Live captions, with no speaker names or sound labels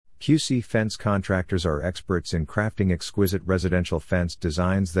QC Fence contractors are experts in crafting exquisite residential fence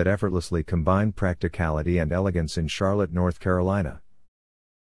designs that effortlessly combine practicality and elegance in Charlotte, North Carolina.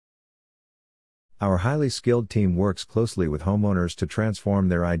 Our highly skilled team works closely with homeowners to transform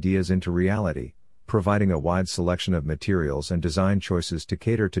their ideas into reality, providing a wide selection of materials and design choices to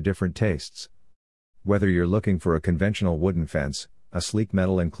cater to different tastes. Whether you're looking for a conventional wooden fence, a sleek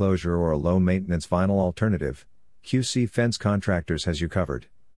metal enclosure, or a low-maintenance vinyl alternative, QC Fence Contractors has you covered.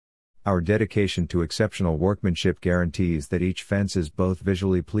 Our dedication to exceptional workmanship guarantees that each fence is both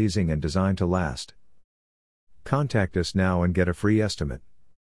visually pleasing and designed to last. Contact us now and get a free estimate.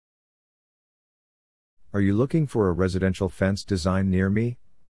 Are you looking for a residential fence design near me?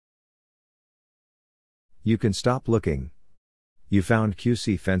 You can stop looking. You found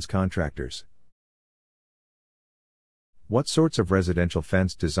QC Fence Contractors. What sorts of residential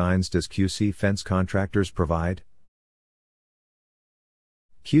fence designs does QC Fence Contractors provide?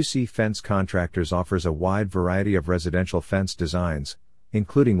 QC Fence Contractors offers a wide variety of residential fence designs,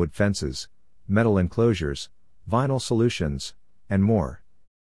 including wood fences, metal enclosures, vinyl solutions, and more.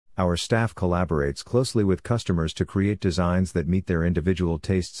 Our staff collaborates closely with customers to create designs that meet their individual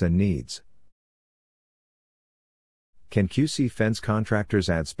tastes and needs. Can QC Fence Contractors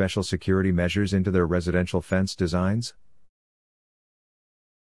add special security measures into their residential fence designs?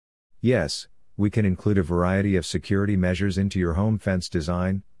 Yes, we can include a variety of security measures into your home fence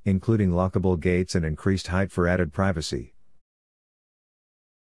design, including lockable gates and increased height for added privacy.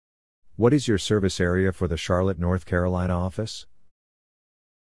 What is your service area for the Charlotte, North Carolina office?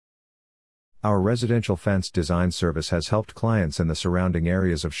 Our residential fence design service has helped clients in the surrounding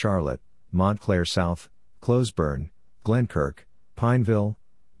areas of Charlotte, Montclair South, Closburn, Glenkirk, Pineville,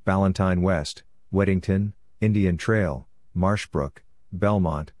 Ballantyne West, Weddington, Indian Trail, Marshbrook,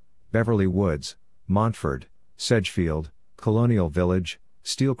 Belmont, Beverly Woods, Montford, Sedgefield, Colonial Village,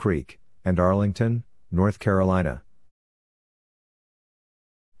 Steel Creek, and Arlington, North Carolina.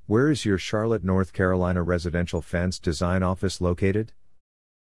 Where is your Charlotte, North Carolina residential fence design office located?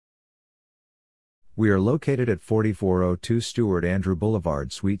 We are located at 4402 Stuart Andrew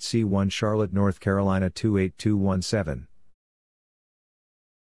Boulevard, Suite C1, Charlotte, North Carolina 28217.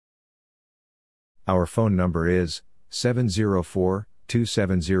 Our phone number is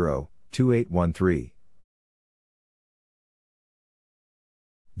 704-270-2813.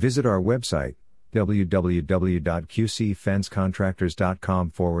 Visit our website,